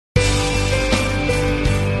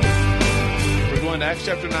Acts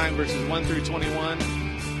chapter 9, verses 1 through 21.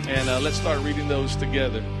 And let's start reading those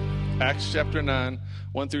together. Acts chapter 9,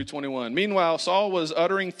 1 through 21. Meanwhile, Saul was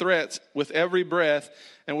uttering threats with every breath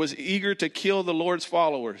and was eager to kill the Lord's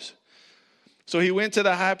followers. So he went to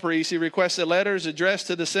the high priest. He requested letters addressed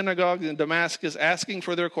to the synagogues in Damascus, asking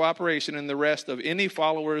for their cooperation in the arrest of any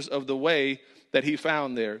followers of the way that he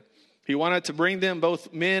found there. He wanted to bring them,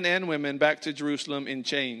 both men and women, back to Jerusalem in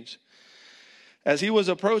chains. As he was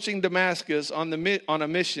approaching Damascus on a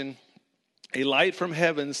mission, a light from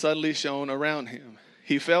heaven suddenly shone around him.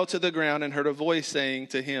 He fell to the ground and heard a voice saying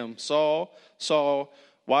to him, "Saul, Saul,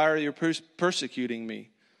 why are you persecuting me?"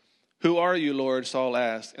 "Who are you, Lord?" Saul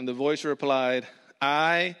asked. And the voice replied,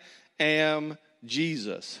 "I am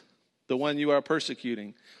Jesus, the one you are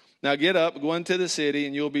persecuting. Now get up, go into the city,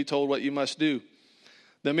 and you will be told what you must do."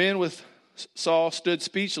 The men with Saul stood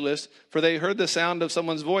speechless, for they heard the sound of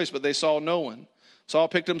someone's voice, but they saw no one. Saul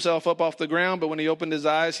picked himself up off the ground, but when he opened his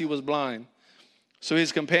eyes, he was blind. So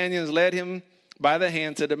his companions led him by the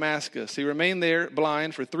hand to Damascus. He remained there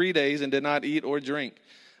blind for 3 days and did not eat or drink.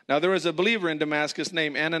 Now there was a believer in Damascus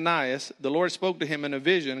named Ananias. The Lord spoke to him in a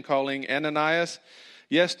vision, calling, "Ananias."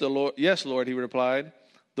 "Yes, Lord," he replied.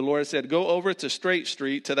 The Lord said, "Go over to Straight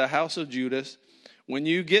Street to the house of Judas. When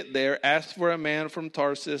you get there, ask for a man from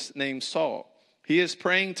Tarsus named Saul. He is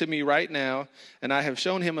praying to me right now, and I have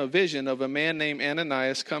shown him a vision of a man named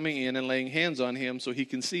Ananias coming in and laying hands on him so he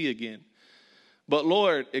can see again." "But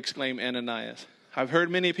Lord," exclaimed Ananias, "I've heard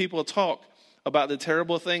many people talk about the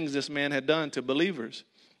terrible things this man had done to believers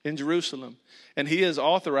in Jerusalem, and he is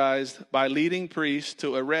authorized by leading priests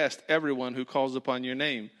to arrest everyone who calls upon your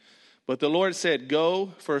name." But the Lord said,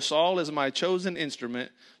 "Go, for Saul is my chosen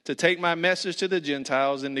instrument to take my message to the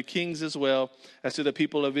Gentiles and the kings as well as to the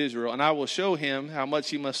people of Israel. And I will show him how much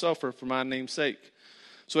he must suffer for my name's sake."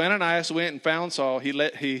 So Ananias went and found Saul. He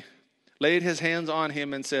laid his hands on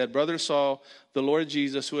him and said, "Brother Saul, the Lord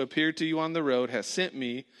Jesus, who appeared to you on the road, has sent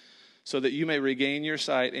me so that you may regain your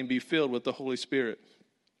sight and be filled with the Holy Spirit."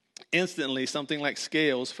 Instantly, something like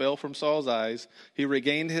scales fell from Saul's eyes. He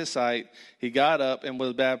regained his sight. He got up and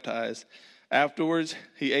was baptized. Afterwards,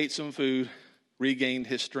 he ate some food, regained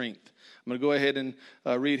his strength. I'm going to go ahead and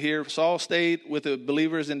read here. Saul stayed with the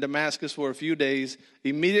believers in Damascus for a few days.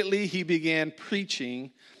 Immediately, he began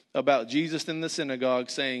preaching about Jesus in the synagogue,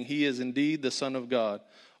 saying, "He is indeed the Son of God."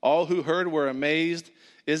 All who heard were amazed.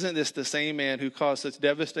 "Isn't this the same man who caused such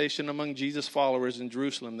devastation among Jesus' followers in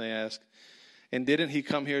Jerusalem?" they asked. "And didn't he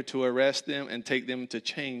come here to arrest them and take them to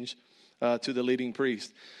change to the leading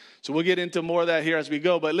priest?" So we'll get into more of that here as we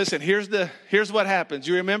go. But listen, here's what happens.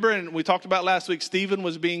 You remember, and we talked about last week, Stephen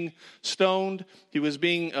was being stoned. He was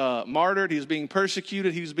being martyred. He was being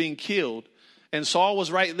persecuted. He was being killed. And Saul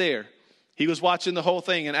was right there. He was watching the whole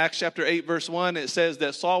thing. In Acts chapter 8, verse 1, it says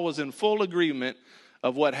that Saul was in full agreement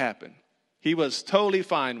of what happened. He was totally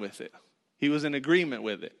fine with it. He was in agreement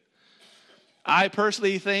with it. I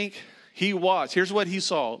personally think he watched. Here's what he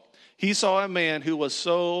saw. He saw a man who was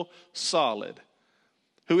so solid,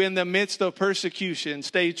 who in the midst of persecution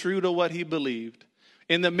stayed true to what he believed.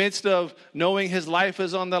 In the midst of knowing his life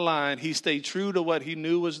is on the line, he stayed true to what he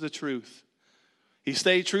knew was the truth. He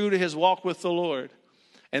stayed true to his walk with the Lord.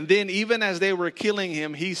 And then even as they were killing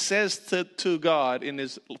him, he says to God in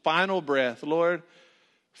his final breath, "Lord,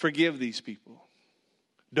 forgive these people.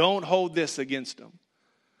 Don't hold this against them."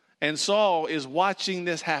 And Saul is watching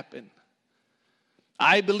this happen.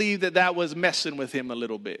 I believe that was messing with him a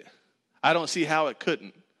little bit. I don't see how it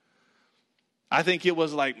couldn't. I think it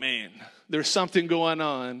was like, man, there's something going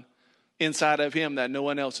on inside of him that no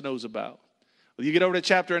one else knows about. Well, you get over to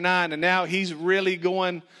chapter 9, and now he's really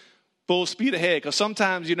going full speed ahead. Because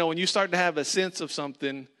sometimes, when you start to have a sense of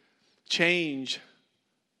something, change,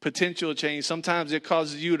 potential change, sometimes it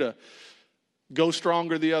causes you to go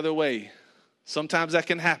stronger the other way. Sometimes that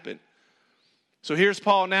can happen. So here's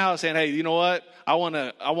Paul now saying, "Hey, you know what? I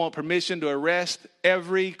want permission to arrest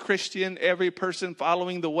every Christian, every person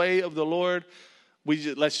following the way of the Lord.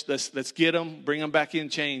 Let's get them, bring them back in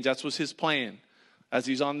chains." That's what's his plan as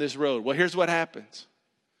he's on this road. Well, here's what happens.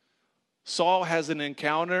 Saul has an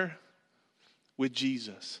encounter with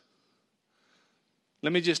Jesus.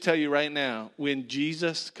 Let me just tell you right now, when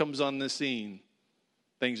Jesus comes on the scene,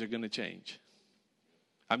 things are going to change.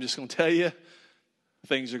 I'm just going to tell you,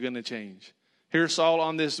 things are going to change. Here's Saul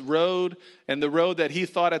on this road, and the road that he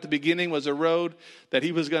thought at the beginning was a road that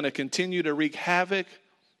he was going to continue to wreak havoc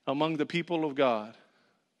among the people of God.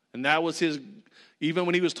 And that was his, even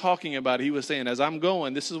when he was talking about it, he was saying, as I'm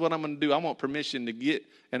going, this is what I'm going to do. I want permission to get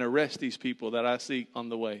and arrest these people that I see on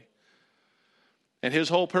the way. And his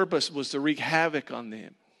whole purpose was to wreak havoc on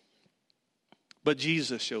them. But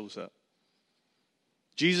Jesus shows up.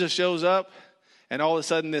 Jesus shows up, and all of a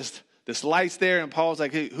sudden this light's there, and Paul's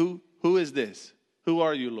like, hey, who is this? Who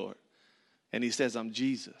are you, Lord? And he says, I'm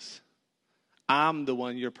Jesus. I'm the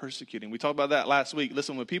one you're persecuting. We talked about that last week.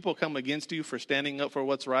 Listen, when people come against you for standing up for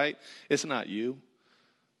what's right, it's not you.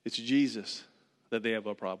 It's Jesus that they have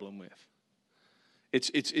a problem with. It's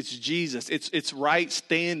Jesus. It's right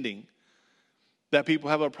standing that people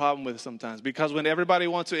have a problem with sometimes. Because when everybody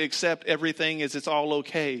wants to accept everything as it's all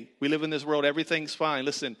okay, we live in this world, everything's fine.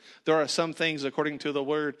 Listen, there are some things according to the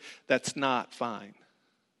word that's not fine.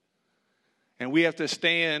 And we have to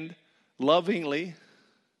stand lovingly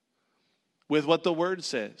with what the word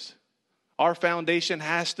says. Our foundation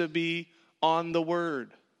has to be on the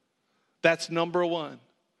word. That's number one.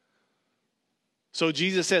 So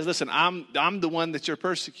Jesus says, listen, I'm the one that you're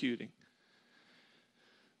persecuting.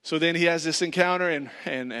 So then he has this encounter,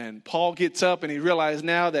 and Paul gets up, and he realizes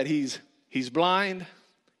now that he's blind.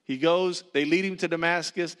 He goes, they lead him to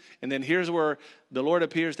Damascus, and then here's where the Lord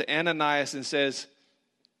appears to Ananias and says,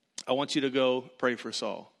 I want you to go pray for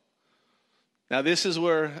Saul. Now this is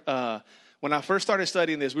where, when I first started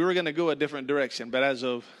studying this, we were going to go a different direction, but as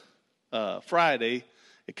of Friday,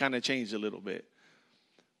 it kind of changed a little bit.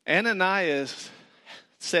 Ananias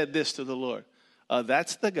said this to the Lord,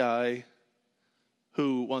 that's the guy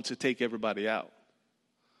who wants to take everybody out.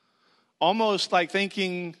 Almost like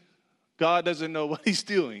thinking God doesn't know what he's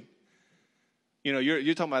doing. You know,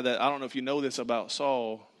 you're talking about that. I don't know if you know this about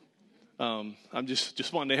Saul. I'm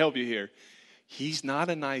just wanting to help you here. He's not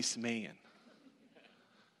a nice man.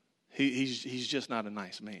 He's just not a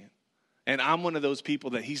nice man. And I'm one of those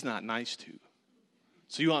people that he's not nice to.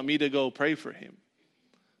 So you want me to go pray for him,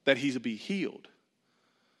 that he's to be healed?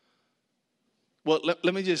 Well,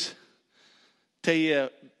 let me just tell you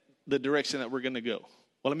the direction that we're going to go.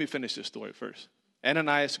 Well, let me finish this story first.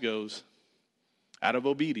 Ananias goes out of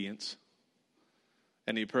obedience,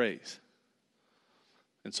 and he prays.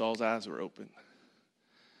 And Saul's eyes were open.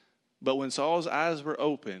 But when Saul's eyes were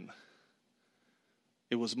open,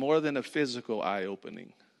 it was more than a physical eye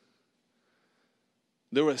opening.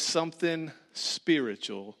 There was something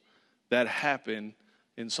spiritual that happened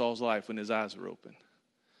in Saul's life when his eyes were open.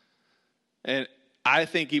 And I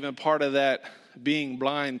think even part of that being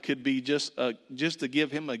blind could be just to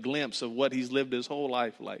give him a glimpse of what he's lived his whole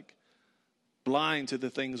life like. Blind to the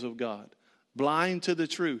things of God. Blind to the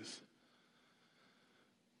truth.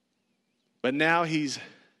 But now he's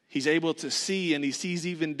able to see, and he sees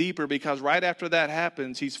even deeper, because right after that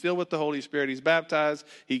happens, he's filled with the Holy Spirit. He's baptized.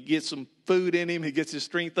 He gets some food in him. He gets his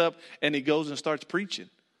strength up, and he goes and starts preaching.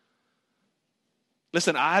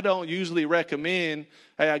 Listen, I don't usually recommend,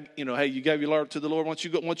 hey, you gave your life to the Lord once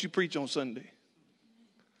you preach on Sunday.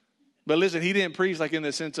 But listen, he didn't preach like in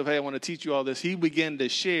the sense of, hey, I want to teach you all this. He began to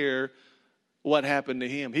share what happened to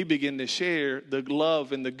him. He began to share the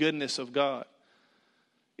love and the goodness of God.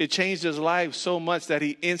 It changed his life so much that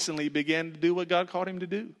he instantly began to do what God called him to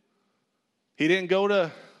do. He didn't go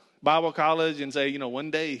to Bible college and say, one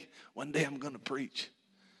day I'm going to preach.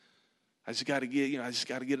 I just got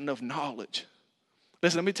to get enough knowledge.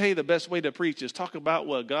 Listen, let me tell you, the best way to preach is talk about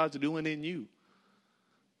what God's doing in you.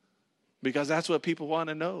 Because that's what people want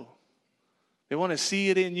to know. They want to see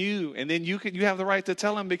it in you. And then you have the right to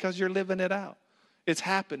tell them because you're living it out. It's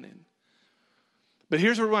happening. But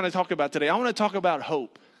here's what we want to talk about today. I want to talk about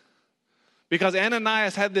hope. Because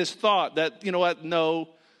Ananias had this thought that, no,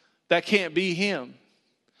 that can't be him.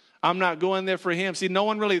 I'm not going there for him. See, no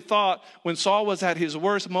one really thought when Saul was at his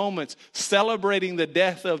worst moments, celebrating the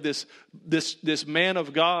death of this man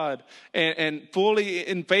of God, and fully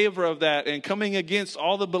in favor of that, and coming against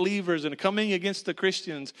all the believers and coming against the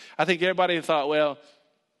Christians. I think everybody thought, well,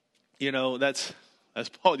 that's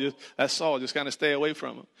Saul. Just kind of stay away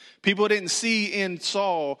from him. People didn't see in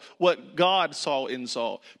Saul what God saw in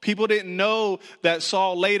Saul. People didn't know that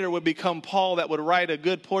Saul later would become Paul, that would write a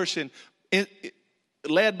good portion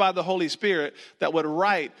led by the Holy Spirit, that would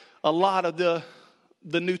write a lot of the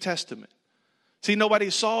New Testament. See, nobody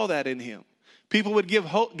saw that in him. People would give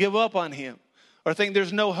up on him or think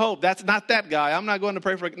there's no hope. That's not that guy. I'm not going to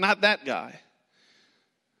pray for not that guy.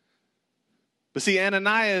 But see,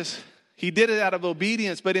 Ananias, he did it out of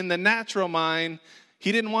obedience, but in the natural mind,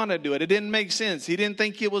 he didn't want to do it. It didn't make sense. He didn't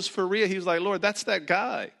think it was for real. He was like, Lord, that's that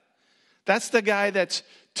guy. That's the guy that's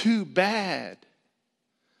too bad.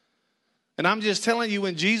 And I'm just telling you,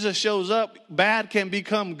 when Jesus shows up, bad can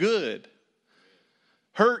become good.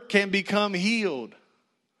 Hurt can become healed.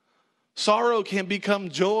 Sorrow can become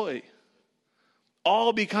joy.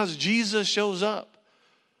 All because Jesus shows up.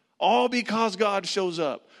 All because God shows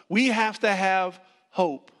up. We have to have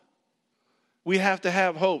hope. We have to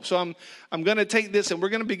have hope. So I'm going to take this and we're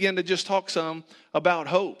going to begin to just talk some about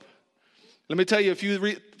hope. Let me tell you a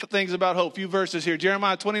few things about hope, a few verses here.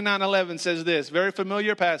 Jeremiah 29:11 says this, very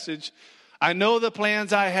familiar passage. I know the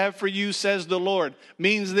plans I have for you, says the Lord.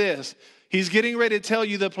 Means this. He's getting ready to tell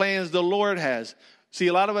you the plans the Lord has. See,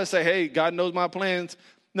 a lot of us say, hey, God knows my plans.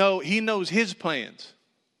 No, he knows his plans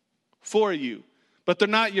for you, but they're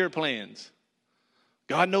not your plans.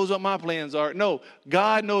 God knows what my plans are. No,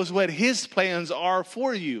 God knows what his plans are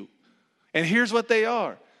for you. And here's what they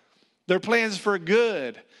are. They're plans for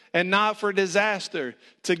good and not for disaster,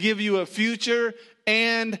 to give you a future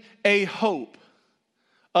and a hope.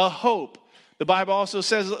 A hope. The Bible also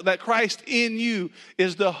says that Christ in you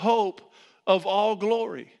is the hope of all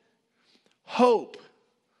glory. Hope.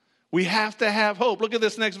 We have to have hope. Look at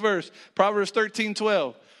this next verse. Proverbs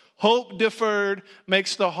 13:12. Hope deferred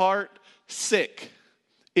makes the heart sick.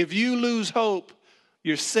 If you lose hope,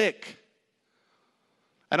 you're sick.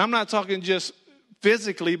 And I'm not talking just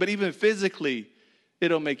physically, but even physically,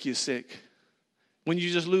 it'll make you sick when you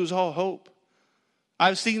just lose all hope.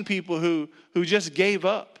 I've seen people who just gave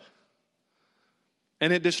up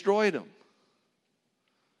and it destroyed them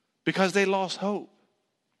because they lost hope.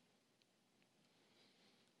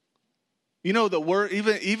 You know, the word,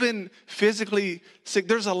 even physically sick,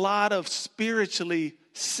 there's a lot of spiritually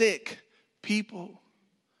sick people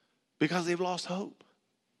because they've lost hope.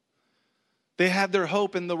 They had their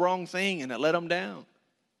hope in the wrong thing and it let them down.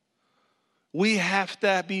 We have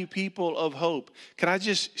to be people of hope. Can I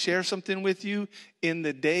just share something with you? In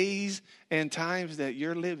the days and times that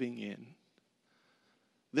you're living in,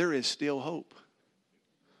 there is still hope.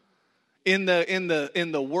 In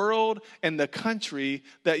the world and the country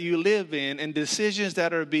that you live in, and decisions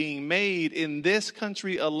that are being made in this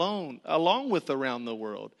country alone, along with around the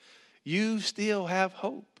world, you still have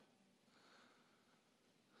hope.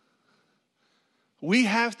 We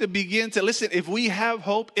have to begin to listen. If we have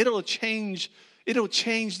hope, it'll change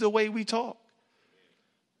the way we talk.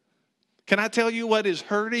 Can I tell you what is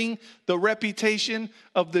hurting the reputation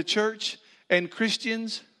of the church and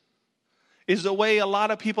Christians? Is the way a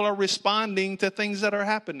lot of people are responding to things that are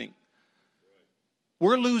happening.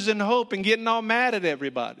 We're losing hope and getting all mad at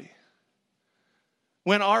everybody,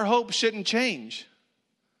 when our hope shouldn't change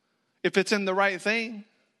if it's in the right thing.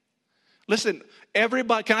 Listen,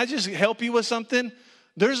 everybody, can I just help you with something?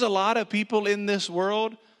 There's a lot of people in this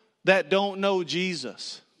world that don't know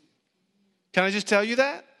Jesus. Can I just tell you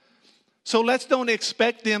that? So let's don't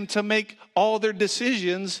expect them to make all their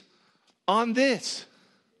decisions on this.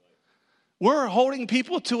 We're holding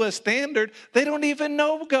people to a standard. They don't even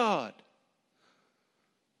know God.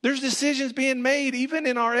 There's decisions being made even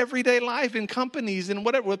in our everyday life, in companies and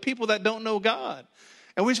whatever, with people that don't know God.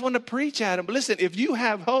 And we just want to preach at them. But listen, if you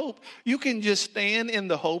have hope, you can just stand in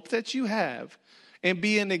the hope that you have and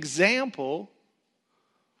be an example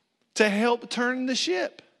to help turn the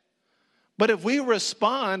ship. But if we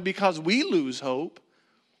respond because we lose hope,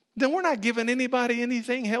 then we're not giving anybody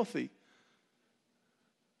anything healthy.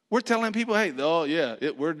 We're telling people, hey, oh yeah,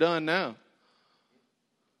 we're done now.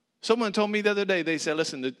 Someone told me the other day, they said,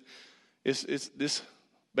 listen, it's this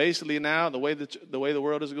basically now, the way the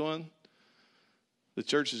world is going, the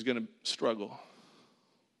church is going to struggle.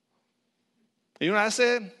 You know what I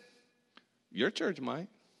said? Your church might,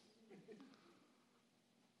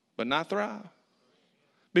 but not thrive.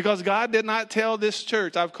 Because God did not tell this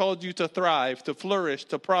church, I've called you to thrive, to flourish,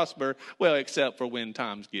 to prosper, well, except for when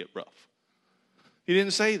times get rough. He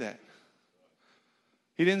didn't say that.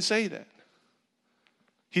 He didn't say that.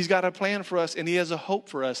 He's got a plan for us and he has a hope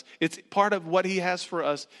for us. It's part of what he has for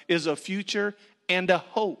us is a future and a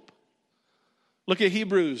hope. Look at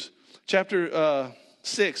Hebrews chapter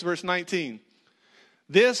 6, verse 19.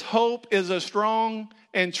 This hope is a strong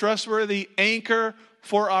and trustworthy anchor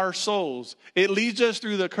for our souls. It leads us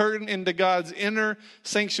through the curtain into God's inner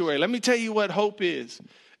sanctuary. Let me tell you what hope is.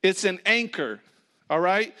 It's an anchor, all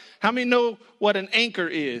right? How many know what an anchor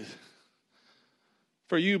is?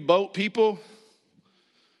 For you boat people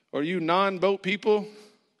or you non-boat people,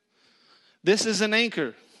 this is an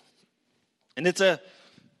anchor. And it's a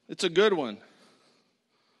good one.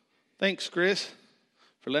 Thanks, Chris,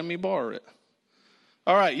 for letting me borrow it.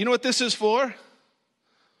 All right, you know what this is for?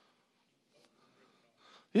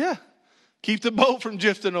 Yeah, keep the boat from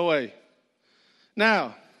drifting away.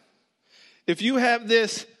 Now, if you have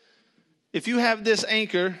this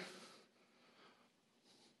anchor,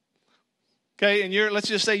 okay, and let's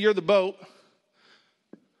just say you're the boat,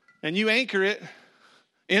 and you anchor it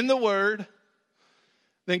in the Word,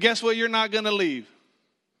 then guess what you're not going to leave?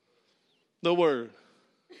 The Word.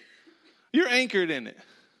 You're anchored in it.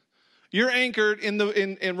 You're anchored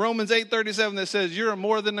in Romans 8:37 that says you're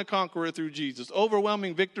more than a conqueror through Jesus.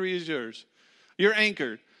 Overwhelming victory is yours. You're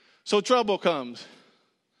anchored. So trouble comes.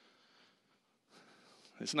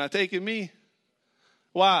 It's not taking me.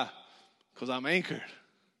 Why? Because I'm anchored.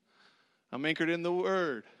 I'm anchored in the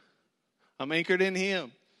Word. I'm anchored in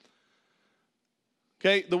Him.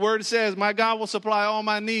 Okay, the Word says, my God will supply all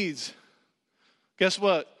my needs. Guess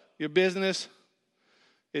what? Your business,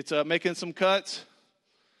 it's making some cuts,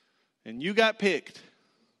 and you got picked.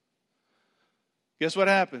 Guess what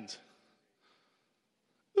happens?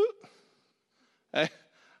 Hey,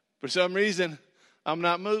 for some reason, I'm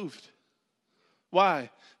not moved. Why?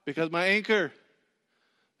 Because my anchor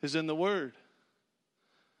is in the Word.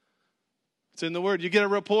 It's in the Word. You get a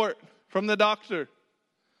report from the doctor.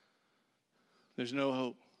 There's no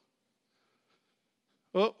hope.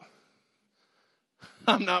 Oh,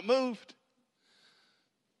 I'm not moved.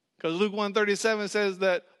 Because Luke 1:37 says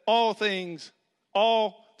that all things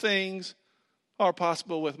are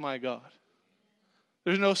possible with my God.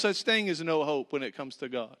 There's no such thing as no hope when it comes to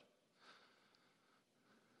God.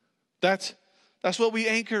 That's what we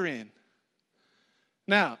anchor in.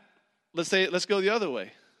 Now, let's go the other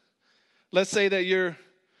way. Let's say that your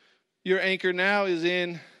anchor now is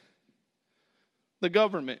in the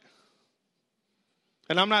government.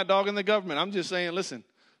 And I'm not dogging the government. I'm just saying, listen,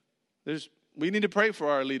 we need to pray for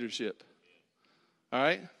our leadership. All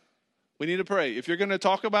right? We need to pray. If you're going to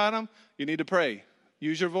talk about them, you need to pray.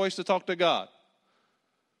 Use your voice to talk to God.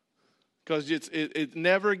 Because it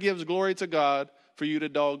never gives glory to God for you to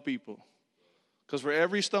dog people. Because for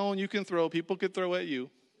every stone you can throw, people can throw at you.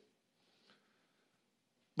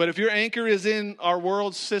 But if your anchor is in our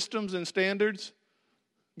world's systems and standards,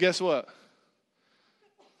 guess what?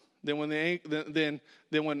 Then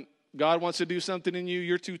when God wants to do something in you,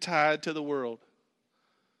 you're too tied to the world.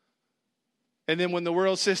 And then when the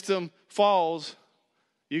world system falls,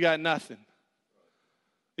 you got nothing.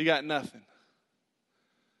 You got nothing.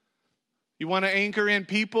 You want to anchor in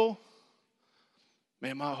people?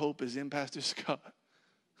 Man, my hope is in Pastor Scott.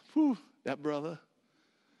 Whew, that brother.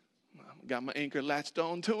 Got my anchor latched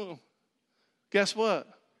on to him. Guess what?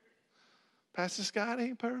 Pastor Scott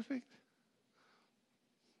ain't perfect.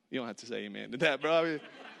 You don't have to say amen to that, bro.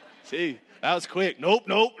 See, that was quick. Nope,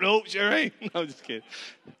 sure ain't. No, I'm just kidding.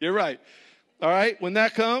 You're right. All right, when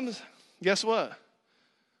that comes, guess what?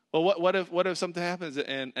 Well, what if something happens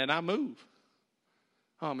and I move?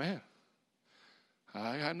 Oh, man.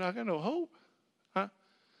 I not got no hope. Huh?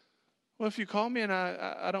 What if you call me and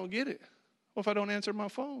I don't get it? What if I don't answer my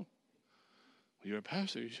phone? Well, you're a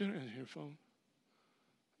pastor. You shouldn't answer your phone.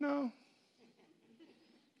 No.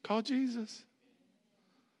 Call Jesus.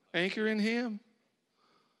 Anchor in Him.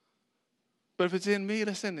 But if it's in me,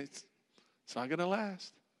 listen, it's not going to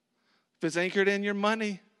last. If it's anchored in your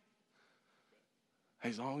money, hey,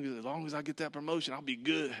 as long as I get that promotion, I'll be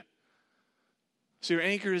good. So your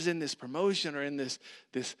anchor is in this promotion or in this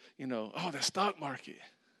the stock market.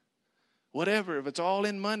 Whatever. If it's all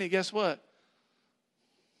in money, guess what?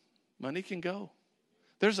 Money can go.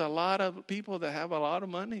 There's a lot of people that have a lot of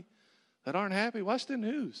money that aren't happy. Watch the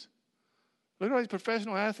news. Look at all these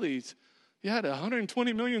professional athletes. You had a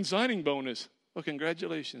 $120 million signing bonus. Well,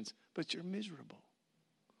 congratulations. But you're miserable.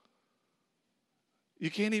 You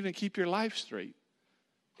can't even keep your life straight.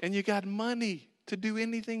 And you got money to do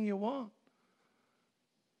anything you want.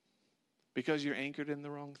 Because you're anchored in the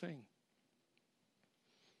wrong thing.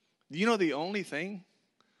 You know the only thing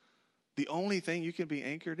you can be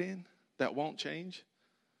anchored in that won't change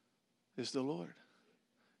is the Lord.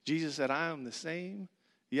 Jesus said, I am the same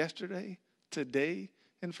yesterday, today,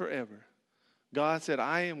 and forever. God said,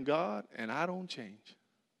 I am God and I don't change.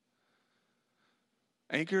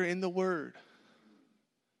 Anchor in the Word.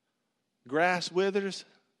 Grass withers,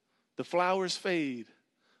 the flowers fade,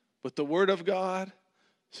 but the Word of God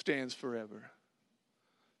stands forever.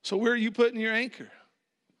 So where are you putting your anchor?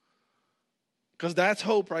 Because that's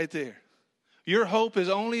hope right there. Your hope is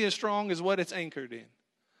only as strong as what it's anchored in.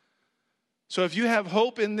 So if you have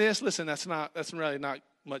hope in this, listen, that's really not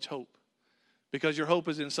much hope. Because your hope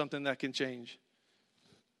is in something that can change.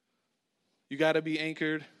 You got to be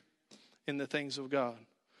anchored in the things of God.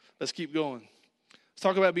 Let's keep going. Let's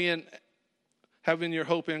talk about having your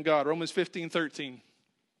hope in God. Romans 15:13.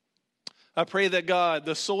 I pray that God,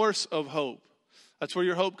 the source of hope, that's where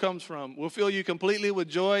your hope comes from, will fill you completely with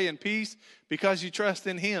joy and peace because you trust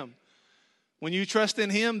in Him. When you trust in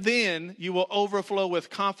Him, then you will overflow with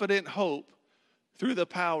confident hope through the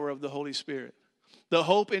power of the Holy Spirit. The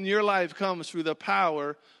hope in your life comes through the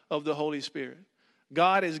power of the Holy Spirit.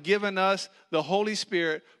 God has given us the Holy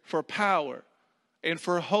Spirit for power and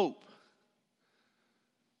for hope.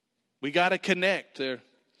 We got to connect there.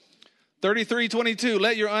 33:22,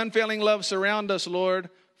 let your unfailing love surround us, Lord,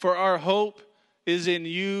 for our hope is in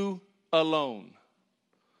you alone.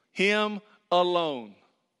 Him alone.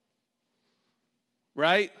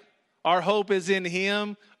 Right? Our hope is in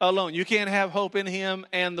him alone. You can't have hope in him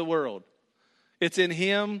and the world. It's in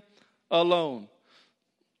him alone.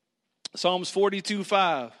 Psalms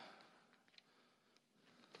 42:5.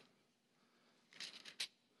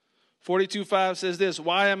 42:5 says this,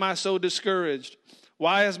 why am I so discouraged?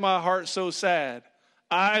 Why is my heart so sad?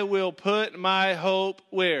 I will put my hope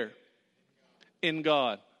where? In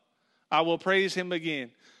God. I will praise him again.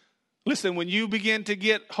 Listen, when you begin to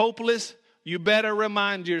get hopeless, you better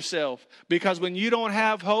remind yourself. Because when you don't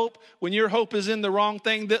have hope, when your hope is in the wrong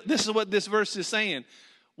thing, this is what this verse is saying.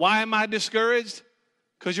 Why am I discouraged?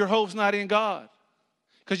 Because your hope's not in God.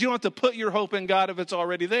 Because you don't have to put your hope in God if it's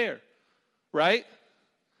already there. Right?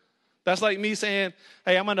 That's like me saying,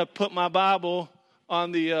 hey, I'm going to put my Bible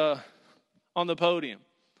on the podium.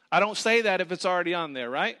 I don't say that if it's already on there,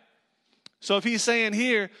 right? So if he's saying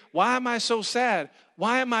here, why am I so sad?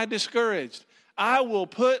 Why am I discouraged? I will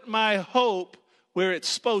put my hope where it's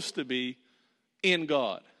supposed to be, in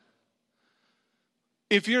God.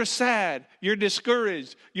 If you're sad, you're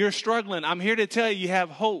discouraged, you're struggling, I'm here to tell you, you have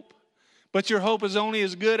hope. But your hope is only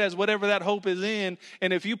as good as whatever that hope is in.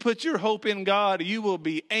 And if you put your hope in God, you will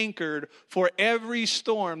be anchored for every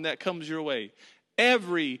storm that comes your way.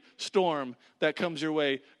 Every storm that comes your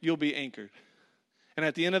way, you'll be anchored. And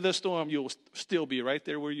at the end of the storm, you'll still be right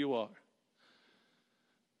there where you are.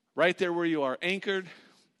 Right there where you are, anchored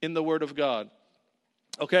in the Word of God.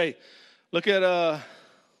 Okay, look at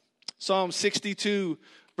Psalm 62,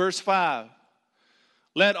 verse 5.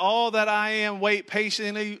 Let all that I am wait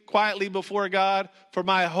patiently, quietly before God, for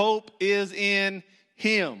my hope is in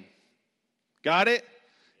him. Got it?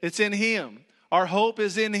 It's in him. Our hope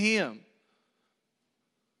is in him.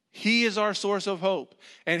 He is our source of hope.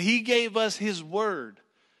 And he gave us his word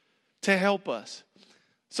to help us.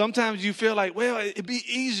 Sometimes you feel like, well, it'd be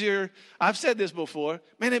easier. I've said this before.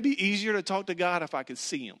 Man, it'd be easier to talk to God if I could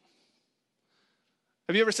see him.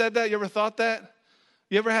 Have you ever said that? You ever thought that?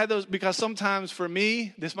 You ever had those? Because sometimes for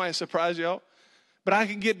me, this might surprise y'all, but I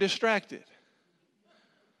can get distracted.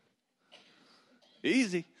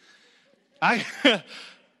 Easy. I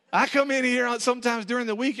come in here sometimes during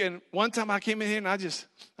the weekend. One time I came in here and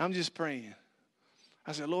I'm just praying.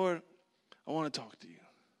 I said, Lord, I want to talk to you.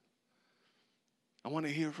 I want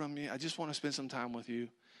to hear from you. I just want to spend some time with you.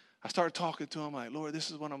 I started talking to him like, Lord,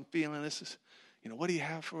 this is what I'm feeling. This is, what do you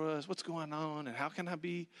have for us? What's going on? And how can I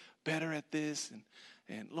be better at this?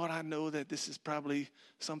 And Lord, I know that this is probably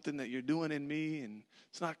something that you're doing in me, and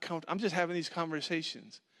it's not comfortable. I'm just having these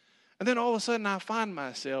conversations. And then all of a sudden I find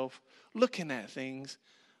myself looking at things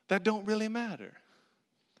that don't really matter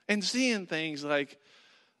and seeing things like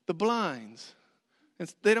the blinds.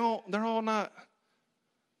 And they're all not,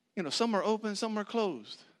 some are open, some are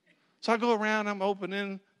closed. So I go around, I'm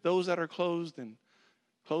opening those that are closed and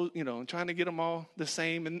and trying to get them all the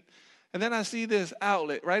same. And then I see this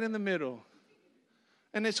outlet right in the middle.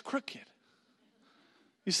 And it's crooked.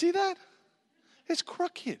 You see that? It's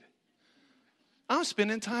crooked. I'm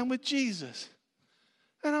spending time with Jesus.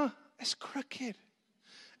 And it's crooked.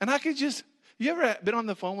 And I could you ever been on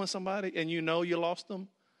the phone with somebody and you lost them?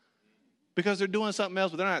 Because they're doing something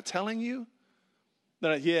else, but they're not telling you?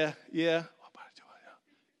 They're like, yeah. Yeah.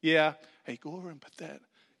 Hey, go over and put that.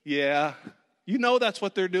 Yeah. That's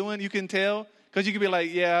what they're doing. You can tell. Because you can be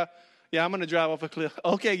like, yeah, I'm going to drive off a cliff.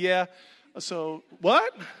 Okay, yeah. So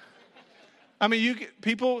what? I mean,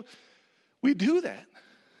 we do that.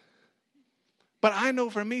 But I know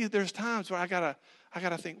for me, there's times where I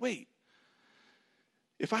gotta think, wait,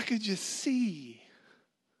 if I could just see,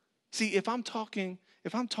 if I'm talking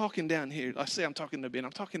down here, let's say I'm talking to Ben,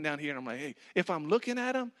 I'm talking down here and I'm like, hey, if I'm looking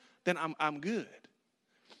at him, then I'm good.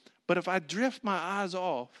 But if I drift my eyes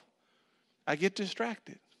off, I get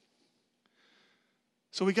distracted.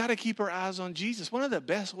 So we got to keep our eyes on Jesus. One of the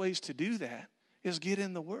best ways to do that is get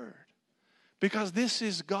in the Word. Because this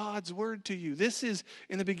is God's Word to you. This is,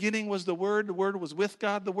 in the beginning was the Word was with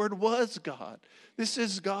God, the Word was God. This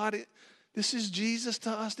is God, this is Jesus to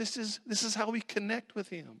us. This is how we connect with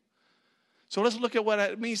him. So let's look at what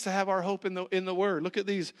it means to have our hope in the Word. Look at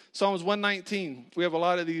these, Psalms 119. We have a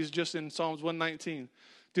lot of these just in Psalms 119.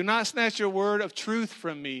 Do not snatch your word of truth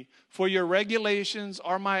from me, for your regulations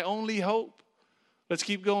are my only hope. Let's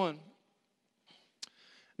keep going.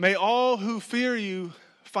 May all who fear you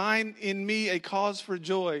find in me a cause for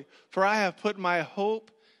joy, for I have put my hope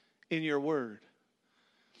in your word.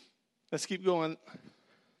 Let's keep going.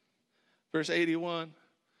 Verse 81.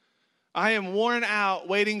 I am worn out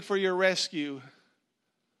waiting for your rescue,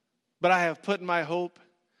 but I have put my hope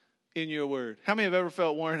in your word. How many have ever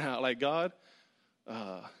felt worn out? Like, God,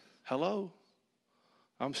 hello?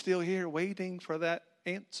 I'm still here waiting for that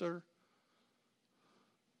answer.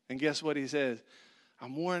 And guess what he says?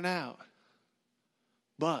 I'm worn out,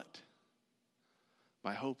 but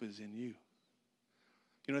my hope is in you.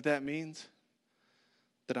 You know what that means?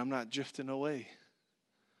 That I'm not drifting away.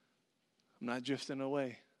 I'm not drifting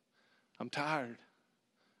away. I'm tired.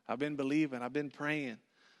 I've been believing. I've been praying.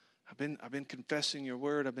 I've been confessing your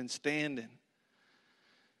word. I've been standing.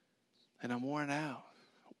 And I'm worn out,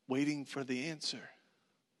 waiting for the answer.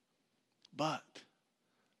 But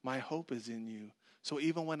my hope is in you. So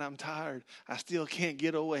even when I'm tired, I still can't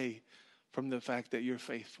get away from the fact that you're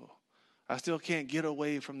faithful. I still can't get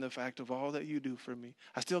away from the fact of all that you do for me.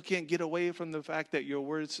 I still can't get away from the fact that your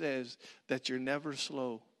word says that you're never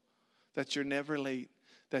slow, that you're never late,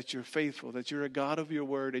 that you're faithful, that you're a God of your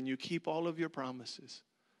word, and you keep all of your promises.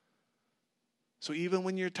 So even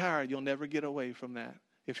when you're tired, you'll never get away from that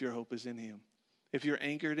if your hope is in him. If you're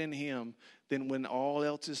anchored in him, then when all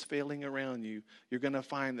else is failing around you, you're going to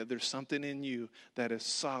find that there's something in you that is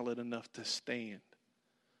solid enough to stand.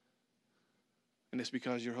 And it's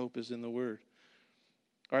because your hope is in the word.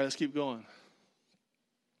 All right, let's keep going.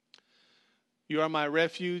 You are my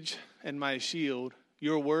refuge and my shield.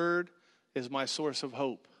 Your word is my source of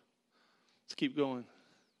hope. Let's keep going.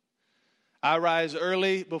 I rise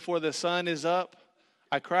early before the sun is up.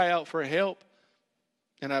 I cry out for help,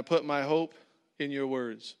 and I put my hope in your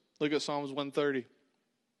words. Look at Psalms 130.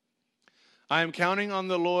 I am counting on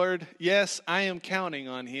the Lord. Yes, I am counting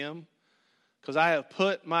on him because I have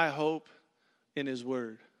put my hope in his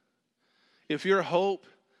word. If your hope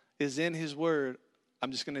is in his word,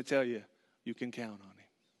 I'm just going to tell you, you can count on him.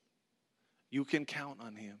 You can count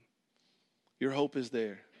on him. Your hope is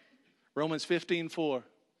there. Romans 15:4.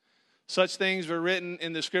 Such things were written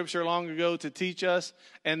in the scripture long ago to teach us,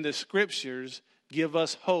 and the scriptures give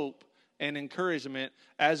us hope and encouragement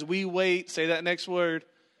as we wait, say that next word,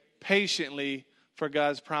 patiently for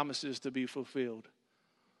God's promises to be fulfilled.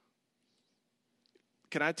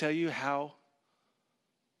 Can I tell you how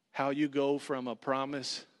you go from a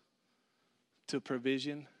promise to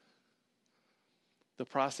provision? The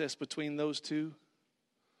process between those two.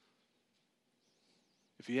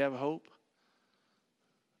 If you have hope,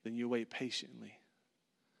 then you wait patiently.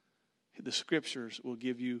 The scriptures will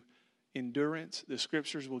give you endurance. The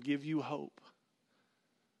scriptures will give you hope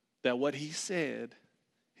that what he said,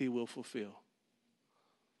 he will fulfill.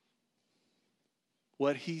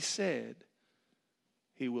 What he said,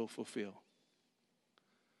 he will fulfill.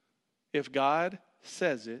 If God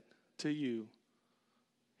says it to you,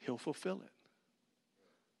 he'll fulfill it.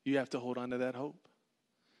 You have to hold on to that hope.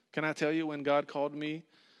 Can I tell you, when God called me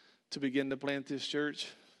to begin to plant this church,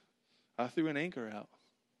 I threw an anchor out.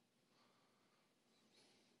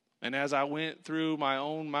 And as I went through my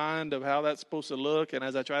own mind of how that's supposed to look, and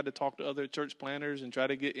as I tried to talk to other church planners and try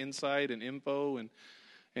to get insight and info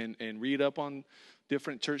and read up on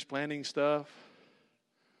different church planning stuff,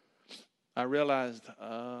 I realized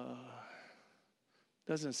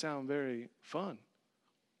doesn't sound very fun.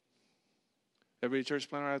 Every church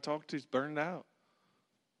planner I talk to is burned out.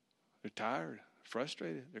 They're tired,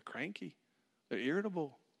 frustrated, they're cranky, they're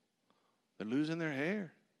irritable, they're losing their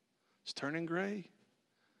hair. It's turning gray.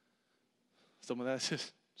 Some of that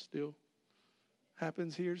just still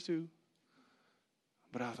happens here too.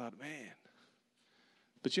 But I thought, man.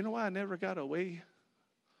 But you know why I never got away?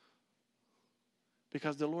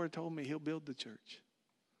 Because the Lord told me he'll build the church.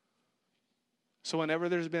 So whenever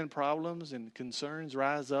there's been problems and concerns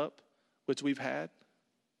rise up, which we've had,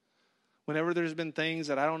 whenever there's been things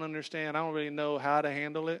that I don't understand, I don't really know how to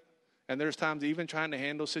handle it, and there's times even trying to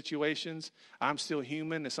handle situations, I'm still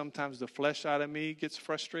human, and sometimes the flesh side of me gets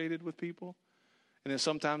frustrated with people. And then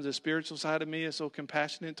sometimes the spiritual side of me is so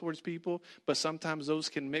compassionate towards people, but sometimes those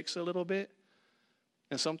can mix a little bit.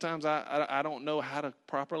 And sometimes I don't know how to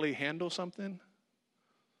properly handle something.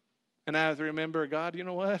 And I have to remember, God, you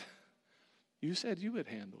know what? You said you would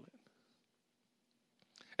handle it.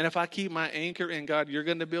 And if I keep my anchor in God, you're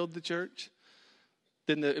going to build the church,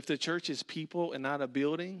 then if the church is people and not a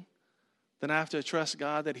building, then I have to trust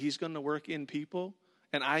God that he's going to work in people.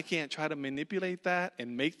 And I can't try to manipulate that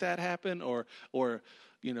and make that happen or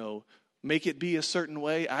make it be a certain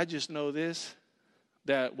way. I just know this,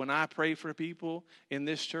 that when I pray for people in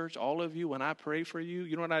this church, all of you, when I pray for you,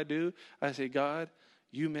 you know what I do? I say, God,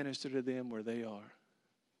 you minister to them where they are.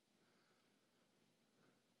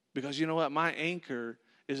 Because you know what? My anchor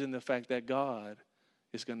is in the fact that God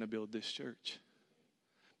is going to build this church.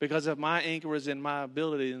 Because if my anchor is in my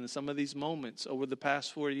ability in some of these moments over the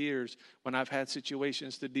past 4 years when I've had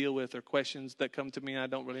situations to deal with or questions that come to me and I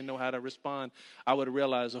don't really know how to respond, I would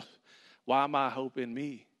realize, why my hope in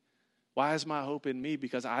me? Why is my hope in me?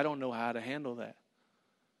 Because I don't know how to handle that.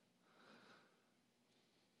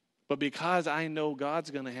 But because I know God's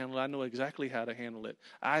going to handle it, I know exactly how to handle it.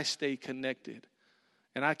 I stay connected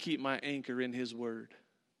and I keep my anchor in his word.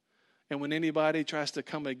 And when anybody tries to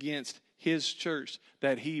come against his church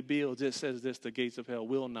that he builds, it says this: the gates of hell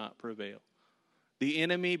will not prevail. The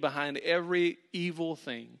enemy behind every evil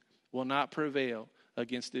thing will not prevail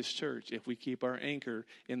against this church if we keep our anchor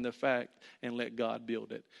in the fact and let God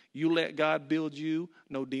build it. You let God build you,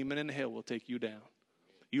 no demon in hell will take you down.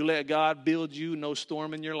 You let God build you, no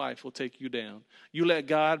storm in your life will take you down. You let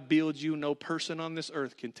God build you, no person on this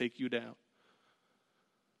earth can take you down.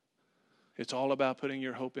 It's all about putting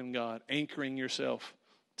your hope in God, anchoring yourself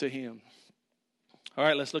to him. All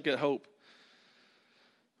right, let's look at hope.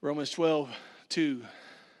 Romans 12:2.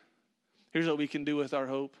 Here's what we can do with our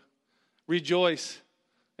hope. Rejoice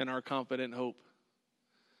in our confident hope.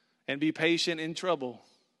 And be patient in trouble.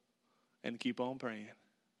 And keep on praying.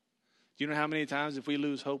 Do you know how many times if we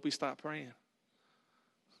lose hope, we stop praying?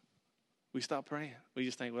 We stop praying. We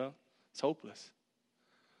just think, well, it's hopeless.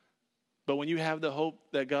 But when you have the hope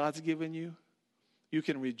that God's given you, you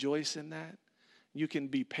can rejoice in that. You can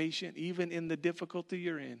be patient even in the difficulty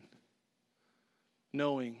you're in,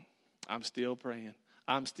 knowing I'm still praying.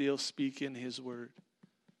 I'm still speaking his word.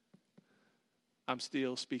 I'm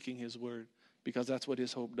still speaking his word because that's what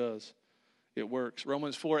his hope does. It works.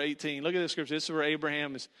 Romans 4:18. Look at this scripture. This is where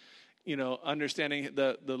Abraham is, understanding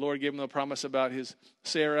the Lord gave him the promise about his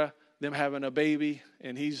Sarah, them having a baby,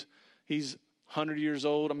 and he's 100 years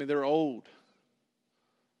old. I mean, they're old.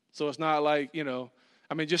 So it's not like,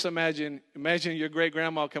 just imagine your great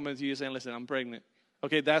grandma coming to you saying, listen, I'm pregnant.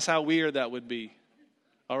 Okay, that's how weird that would be.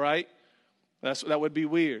 All right? That would be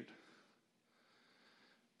weird.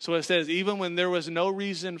 So it says, even when there was no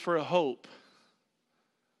reason for hope,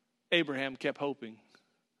 Abraham kept hoping,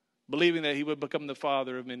 believing that he would become the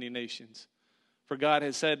father of many nations. For God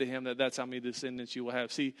had said to him that that's how many descendants you will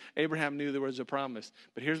have. See, Abraham knew there was a promise.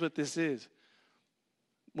 But here's what this is.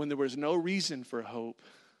 When there was no reason for hope,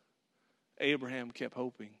 Abraham kept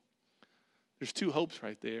hoping. There's two hopes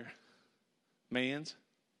right there. Man's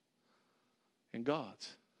and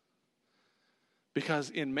God's. Because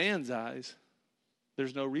in man's eyes,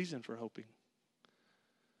 there's no reason for hoping.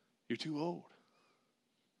 You're too old.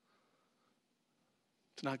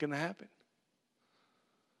 It's not going to happen.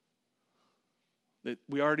 That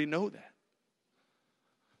we already know that.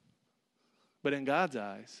 But in God's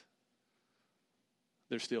eyes,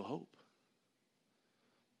 there's still hope.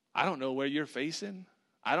 I don't know where you're facing.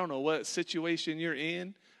 I don't know what situation you're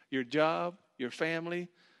in, your job, your family,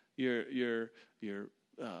 your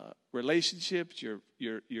relationships,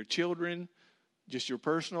 your children, just your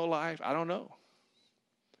personal life. I don't know.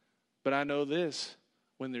 But I know this,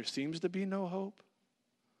 when there seems to be no hope,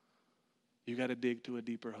 you got to dig to a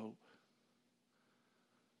deeper hope.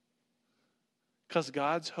 Because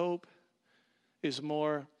God's hope is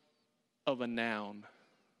more of a noun.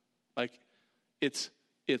 Like it's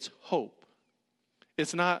hope.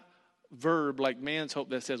 It's not verb like man's hope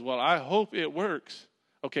that says, well, I hope it works.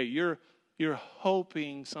 Okay, you're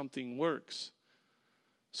hoping something works.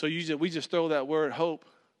 So we just throw that word hope.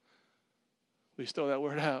 We just throw that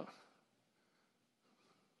word out.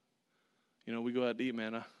 We go out to eat,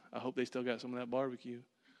 man. I hope they still got some of that barbecue.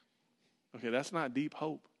 Okay, that's not deep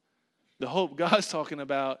hope. The hope God's talking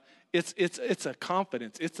about, it's a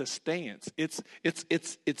confidence, it's a stance,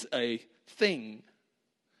 it's a thing.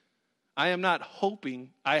 I am not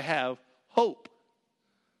hoping, I have hope.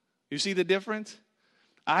 You see the difference?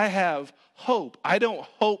 I have hope. I don't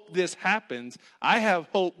hope this happens. I have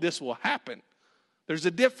hope this will happen. There's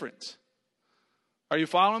a difference. Are you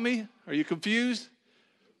following me? Are you confused?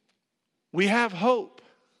 We have hope.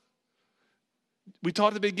 We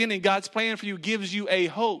talked at the beginning, God's plan for you gives you a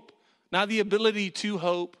hope, not the ability to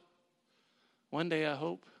hope. One day I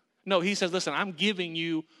hope. No, he says, listen, I'm giving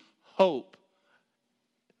you hope.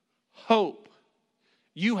 Hope.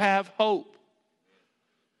 You have hope.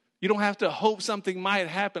 You don't have to hope something might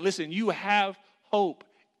happen. Listen, you have hope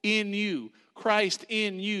in you. Christ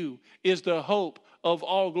in you is the hope of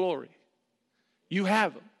all glory. You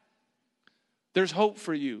have him. There's hope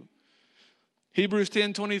for you. Hebrews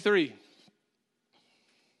 10:23.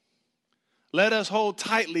 Let us hold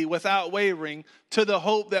tightly without wavering to the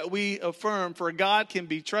hope that we affirm, for God can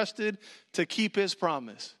be trusted to keep his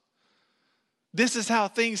promise. This is how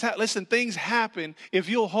things happen. Listen, things happen if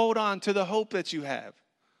you'll hold on to the hope that you have.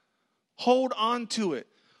 Hold on to it.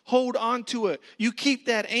 Hold on to it. You keep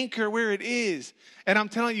that anchor where it is. And I'm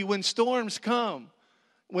telling you, when storms come,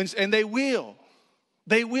 and they will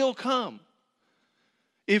come.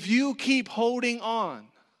 If you keep holding on,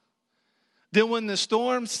 then when the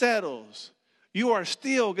storm settles, you are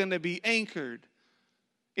still going to be anchored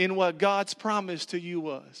in what God's promise to you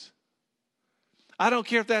was. I don't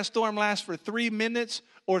care if that storm lasts for 3 minutes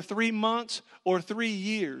or 3 months or 3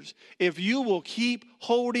 years. If you will keep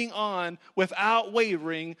holding on without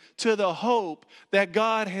wavering to the hope that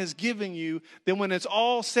God has given you, then when it's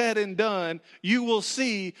all said and done, you will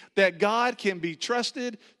see that God can be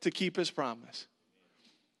trusted to keep his promise.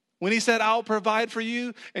 When he said, I'll provide for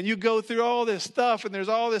you, and you go through all this stuff, and there's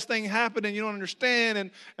all this thing happening, you don't understand,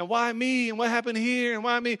 and why me, and what happened here, and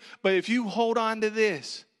why me? But if you hold on to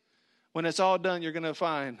this, when it's all done, you're going to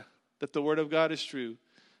find that the word of God is true,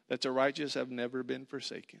 that the righteous have never been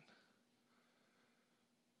forsaken.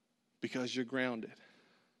 Because you're grounded.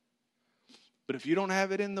 But if you don't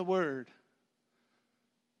have it in the word,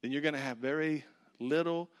 then you're going to have very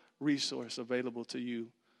little resource available to you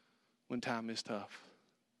when time is tough.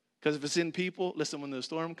 Because if it's in people, listen, when the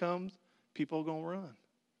storm comes, people are going to run.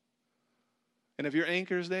 And if your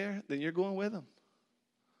anchor's there, then you're going with them.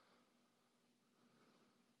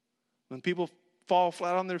 When people fall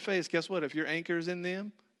flat on their face, guess what? If your anchor's in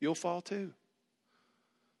them, you'll fall too.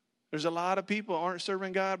 There's a lot of people aren't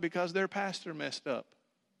serving God because their pastor messed up.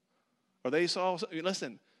 Or they saw,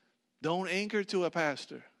 listen, don't anchor to a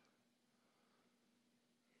pastor.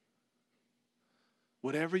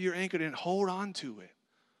 Whatever you're anchored in, hold on to it.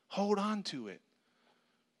 Hold on to it.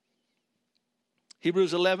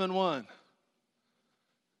 Hebrews 11:1.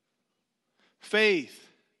 Faith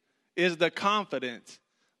is the confidence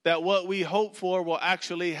that what we hope for will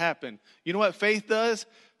actually happen. You know what faith does?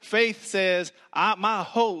 Faith says, my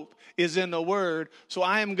hope is in the word, so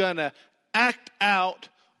I am going to act out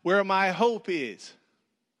where my hope is.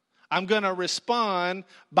 I'm going to respond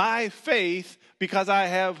by faith because I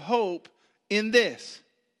have hope in this.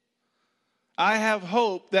 I have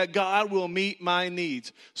hope that God will meet my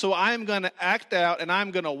needs. So I'm going to act out and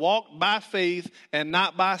I'm going to walk by faith and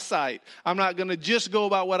not by sight. I'm not going to just go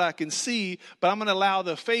by what I can see, but I'm going to allow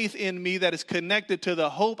the faith in me that is connected to the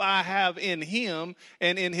hope I have in him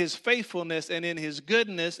and in his faithfulness and in his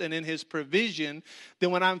goodness and in his provision.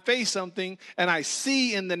 Then when I'm faced something and I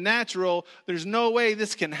see in the natural, there's no way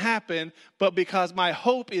this can happen, but because my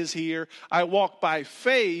hope is here, I walk by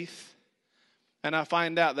faith. And I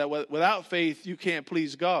find out that without faith, you can't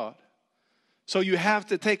please God. So you have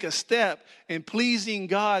to take a step in pleasing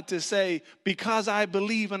God to say, because I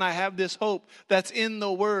believe and I have this hope that's in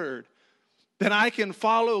the word, then I can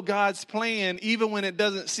follow God's plan even when it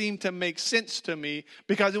doesn't seem to make sense to me,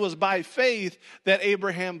 because it was by faith that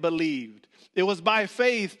Abraham believed. It was by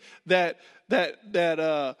faith that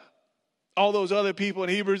all those other people in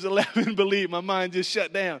Hebrews 11 believed. My mind just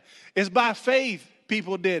shut down. It's by faith.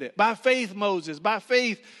 People did it. By faith, Moses. By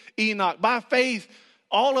faith, Enoch. By faith,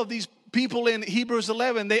 all of these people in Hebrews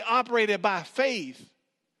 11, they operated by faith.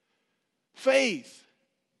 Faith.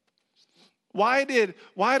 Why did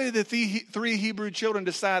the three Hebrew children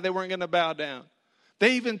decide they weren't going to bow down?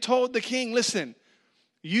 They even told the king, listen,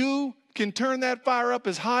 you can turn that fire up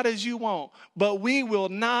as hot as you want, but we will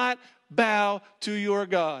not bow to your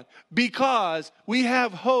God, because we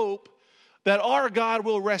have hope that our God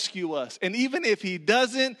will rescue us. And even if he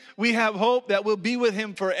doesn't, we have hope that we'll be with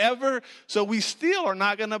him forever. So we still are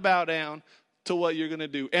not going to bow down to what you're going to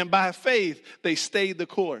do. And by faith, they stayed the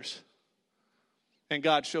course. And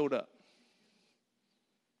God showed up.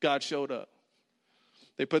 God showed up.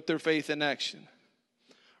 They put their faith in action.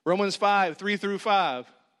 Romans 5, 3-5.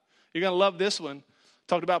 You're going to love this one.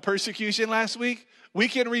 Talked about persecution last week. We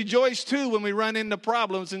can rejoice too when we run into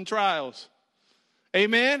problems and trials.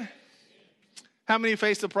 Amen? How many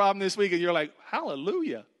faced a problem this week and you're like,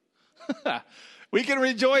 hallelujah. We can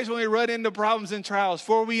rejoice when we run into problems and trials,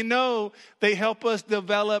 for we know they help us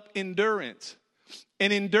develop endurance.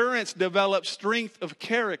 And endurance develops strength of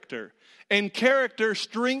character. And character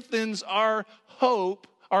strengthens our hope,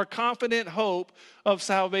 our confident hope of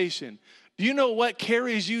salvation. Do you know what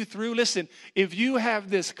carries you through? Listen, if you have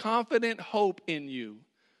this confident hope in you,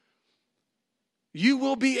 you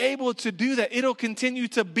will be able to do that. It'll continue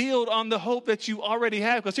to build on the hope that you already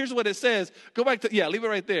have. Because here's what it says. Go back to, leave it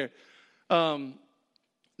right there.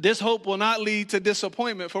 This hope will not lead to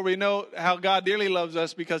disappointment, for we know how God dearly loves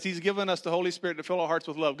us because he's given us the Holy Spirit to fill our hearts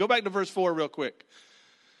with love. Go back to verse 4 real quick.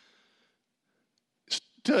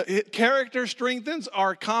 Character strengthens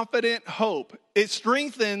our confident hope. It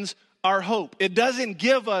strengthens our hope. It doesn't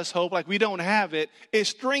give us hope like we don't have it. It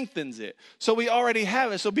strengthens it. So we already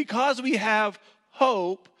have it. So because we have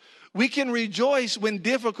hope, We can rejoice when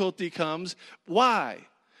difficulty comes. Why?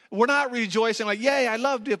 We're not rejoicing like, yay, I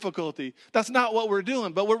love difficulty. That's not what we're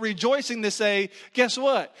doing. But we're rejoicing to say, guess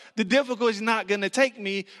what? The difficulty is not going to take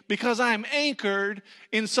me because I'm anchored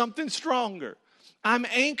in something stronger. I'm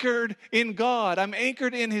anchored in God. I'm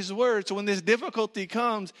anchored in His Word. So when this difficulty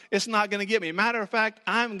comes, it's not going to get me. Matter of fact,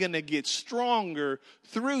 I'm going to get stronger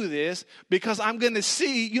through this because I'm going to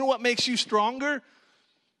see, you know what makes you stronger?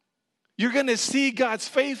 You're going to see God's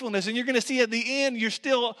faithfulness, and you're going to see at the end you're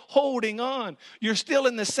still holding on. You're still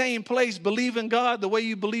in the same place, believing God the way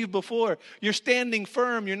you believed before. You're standing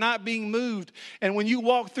firm. You're not being moved. And when you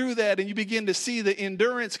walk through that and you begin to see the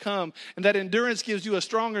endurance come, and that endurance gives you a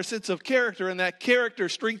stronger sense of character, and that character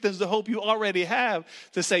strengthens the hope you already have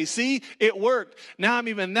to say, see, it worked. Now I'm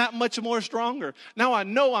even that much more stronger. Now I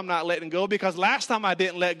know I'm not letting go because last time I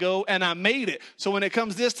didn't let go and I made it. So when it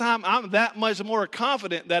comes this time, I'm that much more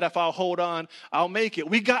confident that if I'll hold on, I'll make it.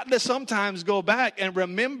 We got to sometimes go back and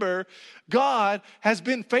remember God has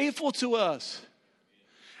been faithful to us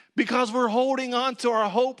because we're holding on to our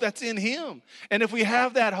hope that's in Him. And if we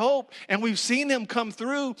have that hope and we've seen Him come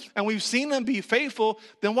through and we've seen Him be faithful,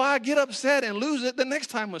 then why get upset and lose it the next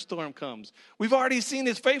time a storm comes? We've already seen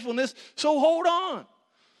His faithfulness, so hold on.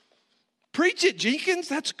 Preach it, Jenkins.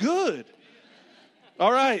 That's good.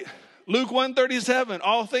 All right. Luke 1:37,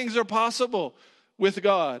 all things are possible with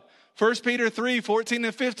God. 1 Peter 3:14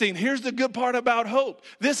 and 15. Here's the good part about hope.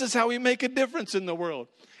 This is how we make a difference in the world.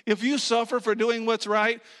 If you suffer for doing what's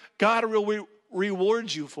right, God will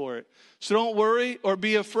reward you for it. So don't worry or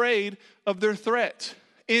be afraid of their threats.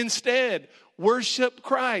 Instead, worship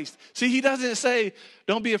Christ. See, He doesn't say,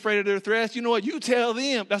 don't be afraid of their threats. You know what? You tell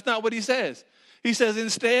them. That's not what He says. He says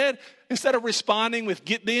instead of responding with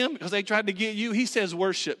get them because they tried to get you, He says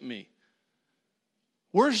worship me.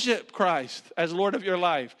 Worship Christ as Lord of your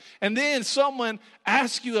life. And then someone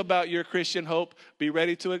asks you about your Christian hope, be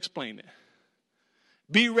ready to explain it.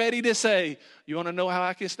 Be ready to say, you want to know how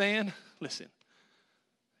I can stand? Listen,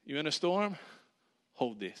 you in a storm?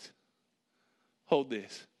 Hold this. Hold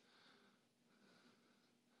this.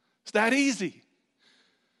 It's that easy.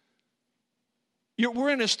 We're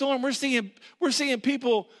in a storm. We're seeing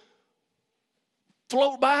people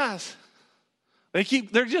float by us.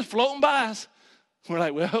 They're just floating by us. We're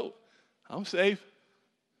like, well, I'm safe.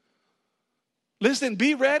 Listen,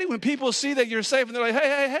 be ready when people see that you're safe and they're like,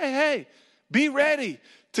 hey, be ready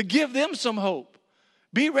to give them some hope.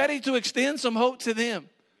 Be ready to extend some hope to them.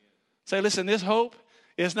 Say, listen, this hope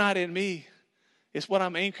is not in me. It's what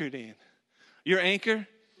I'm anchored in. Your anchor,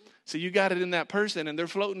 so you got it in that person and they're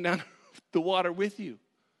floating down the water with you.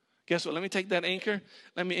 Guess what? Let me take that anchor.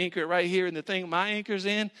 Let me anchor it right here in the thing my anchor's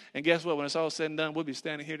in. And guess what? When it's all said and done, we'll be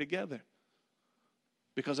standing here together.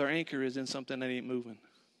 Because our anchor is in something that ain't moving.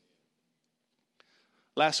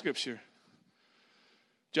 Last scripture.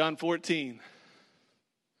 John 14.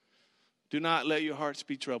 Do not let your hearts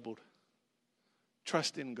be troubled.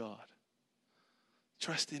 Trust in God.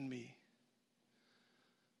 Trust in me.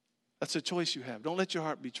 That's a choice you have. Don't let your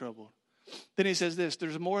heart be troubled. Then He says this,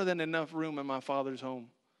 there's more than enough room in my Father's home.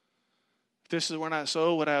 If this is where not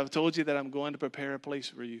so, would I have told you that I'm going to prepare a place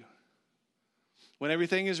for you? When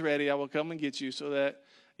everything is ready, I will come and get you so that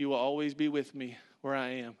you will always be with me where I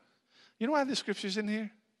am. You know why the scripture's in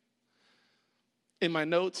here? In my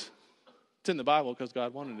notes, it's in the Bible because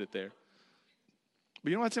God wanted it there.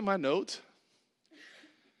 But you know what's in my notes?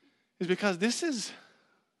 It's because this is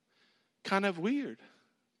kind of weird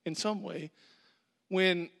in some way.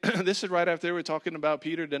 When this is right after they were talking about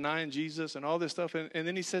Peter denying Jesus and all this stuff. And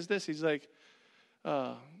then he says this. He's like,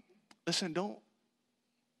 listen, don't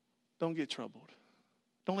get troubled.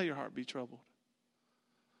 Don't let your heart be troubled.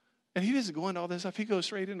 And He doesn't go into all this stuff. He goes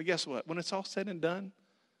straight into, guess what? When it's all said and done,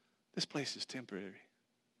 this place is temporary.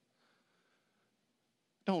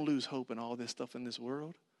 Don't lose hope in all this stuff in this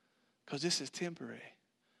world because this is temporary.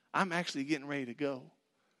 I'm actually getting ready to go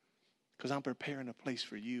because I'm preparing a place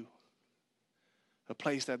for you. A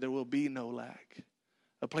place that there will be no lack.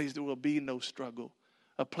 A place there will be no struggle.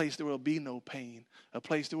 A place there will be no pain. A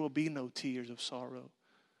place there will be no tears of sorrow.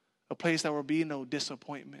 A place that will be no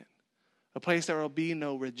disappointment. A place that will be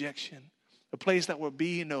no rejection. A place that will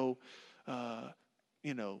be no,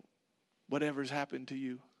 whatever's happened to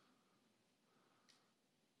you.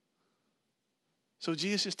 So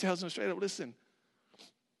Jesus just tells them straight up, listen,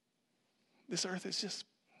 this earth is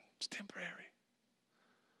it's temporary.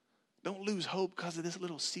 Don't lose hope because of this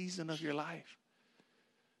little season of your life.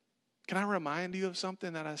 Can I remind you of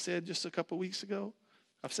something that I said just a couple weeks ago?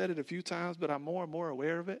 I've said it a few times, but I'm more and more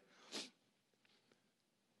aware of it.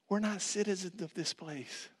 We're not citizens of this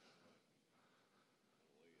place.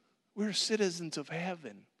 We're citizens of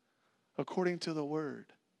heaven. according to the word.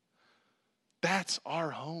 That's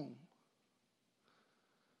our home.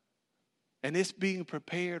 And it's being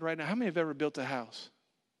prepared right now. How many have ever built a house?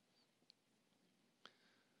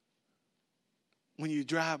 When you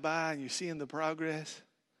drive by and you're seeing the progress,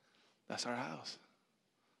 that's our house.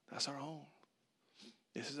 That's our home.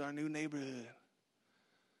 This is our new neighborhood.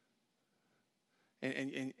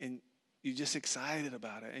 And you're just excited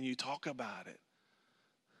about it and you talk about it.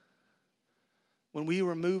 When we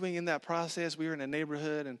were moving in that process, we were in a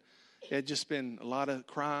neighborhood and it had just been a lot of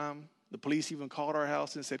crime. The police even called our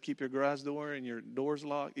house and said, keep your garage door and your doors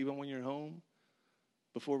locked even when you're home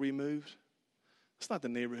before we moved. It's not the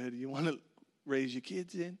neighborhood you want to raise your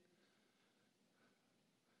kids in.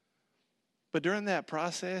 But during that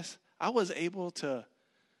process, I was able to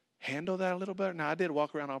handle that a little better. Now, I did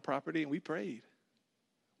walk around our property and we prayed.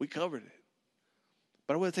 We covered it.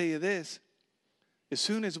 But I will tell you this. As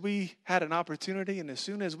soon as we had an opportunity and as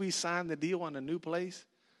soon as we signed the deal on a new place,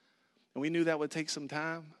 and we knew that would take some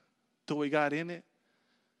time till we got in it,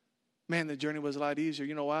 man, the journey was a lot easier.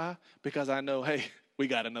 You know why? Because I know, hey, we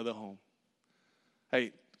got another home.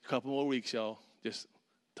 Hey, a couple more weeks, y'all. Just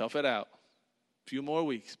tough it out. A few more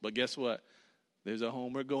weeks. But guess what? There's a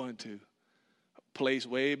home we're going to. A place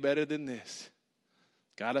way better than this.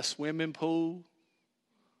 Got a swimming pool.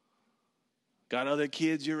 Got other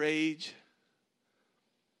kids your age.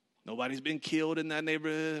 Nobody's been killed in that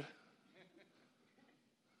neighborhood.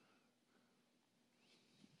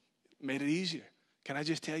 Made it easier. Can I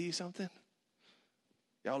just tell you something?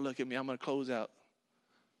 Y'all look at me. I'm going to close out.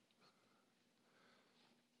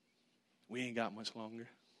 We ain't got much longer.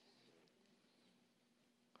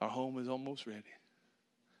 Our home is almost ready.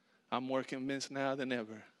 I'm more convinced now than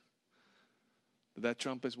ever that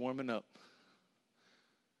trumpet's warming up.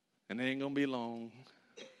 And it ain't going to be long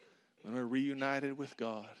when we're reunited with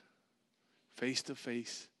God, face to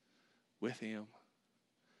face with him.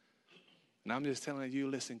 And I'm just telling you,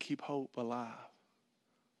 listen, keep hope alive.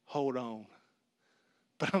 Hold on.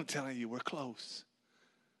 But I'm telling you, we're close.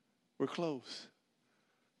 We're close.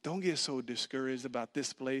 Don't get so discouraged about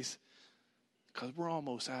this place because we're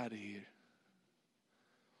almost out of here.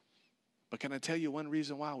 But can I tell you one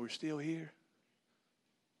reason why we're still here?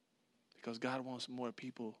 Because God wants more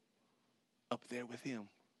people up there with him.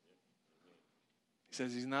 He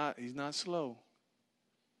says he's not slow.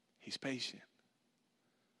 He's patient.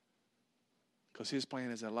 Because his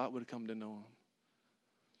plan is that a lot would come to know him.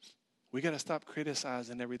 We got to stop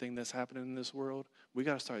criticizing everything that's happening in this world. We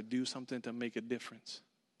got to start do something to make a difference.